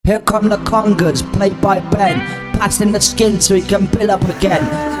Here come the congas, played by Ben, passing the skin so he can build up again.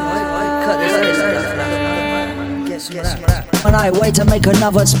 When I wait to make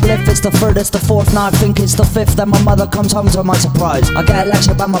another spliff, it's the third, it's the fourth, now I think it's the fifth. Then my mother comes home to my surprise. I get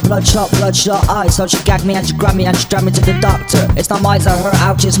lectured by my bloodshot eyes. So she gagged me and she grabbed me and she dragged me to the doctor. It's not my eyes that hurt,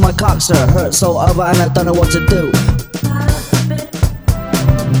 ouch, it's my cockster. Hurt so over and I don't know what to do.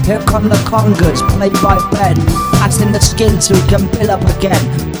 Here come the congas, played by Ben, passing the skin so he can build up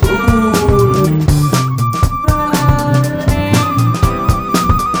again. Ooh.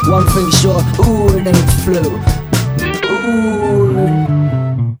 One thing sure, ooh, it ain't flu.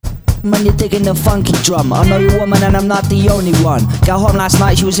 When you're digging the funky drum, I know you're a woman and I'm not the only one. Got home last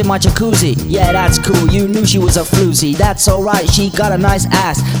night, she was in my jacuzzi. Yeah, that's cool, you knew she was a floozy. That's alright, she got a nice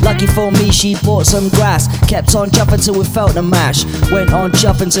ass. Lucky for me, she bought some grass. Kept on jumping till we felt the mash. Went on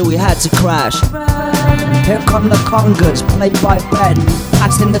jumping till we had to crash. Here come the congas, played by Ben,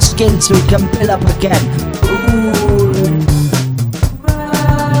 passing the skin so we can build up again. Ooh.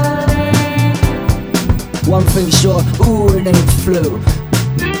 One thing sure, ooh, it ain't flu.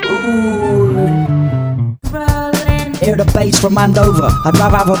 Hear the bass from Andover, I'd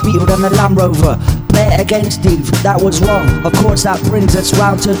rather have a Beetle than a Land Rover. Play it again, Steve, that was wrong. Of course that brings us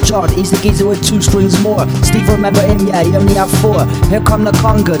round to John. He's the geezer with 2 strings more. Steve, remember him? Yeah, he only had 4. Here come the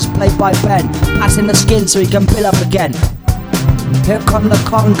congas, played by Ben, passing the skin so he can build up again. Here come the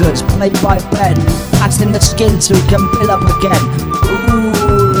congas, played by Ben, passing the skin so he can build up again.